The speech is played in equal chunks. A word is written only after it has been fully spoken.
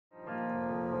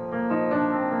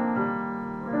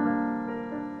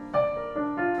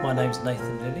My name's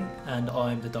Nathan Lilly and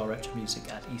I'm the Director of Music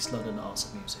at East London Arts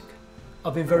and Music.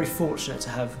 I've been very fortunate to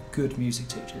have good music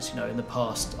teachers. You know, in the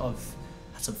past I've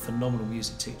had some phenomenal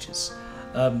music teachers.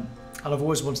 And I've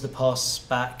always wanted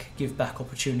to give back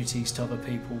opportunities to other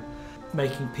people,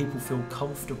 making people feel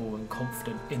comfortable and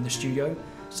confident in the studio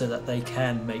so that they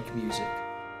can make music.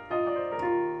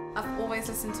 I've always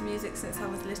listened to music since I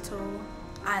was little,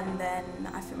 and then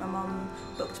I think my mum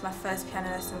booked my first piano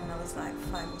lesson when I was like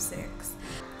 5 or 6.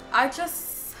 I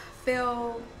just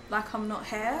feel like I'm not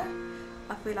here.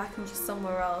 I feel like I'm just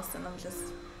somewhere else and I'm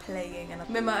just playing and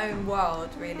I'm in my own world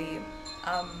really.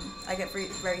 I get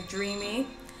very dreamy,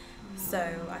 so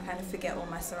I kind of forget all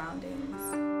my surroundings.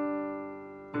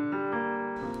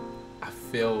 I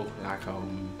feel like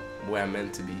I'm where I'm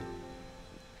meant to be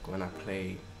when I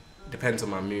play. Depends on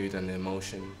my mood and the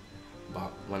emotion,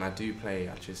 but when I do play,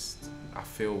 I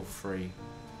feel free.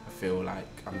 I feel like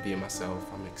I'm being myself,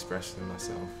 I'm expressing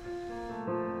myself.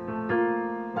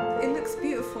 It looks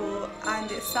beautiful and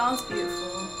it sounds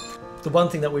beautiful. The one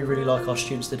thing that we really like our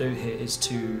students to do here is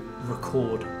to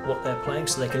record what they're playing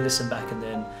so they can listen back and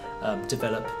then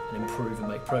develop and improve and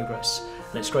make progress.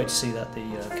 And it's great to see that the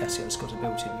Casio's got a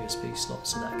built-in USB slot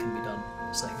so that can be done,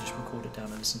 so they can just record it down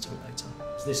and listen to it later.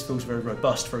 So this feels very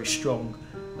robust, very strong.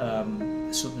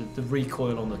 Sort of the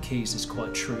recoil on the keys is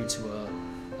quite true to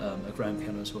a grand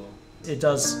piano as well. It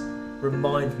does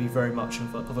remind me very much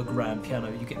of a grand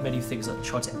piano. You get many things that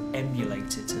try to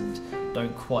emulate it and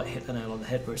don't quite hit the nail on the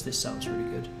head, whereas this sounds really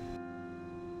good.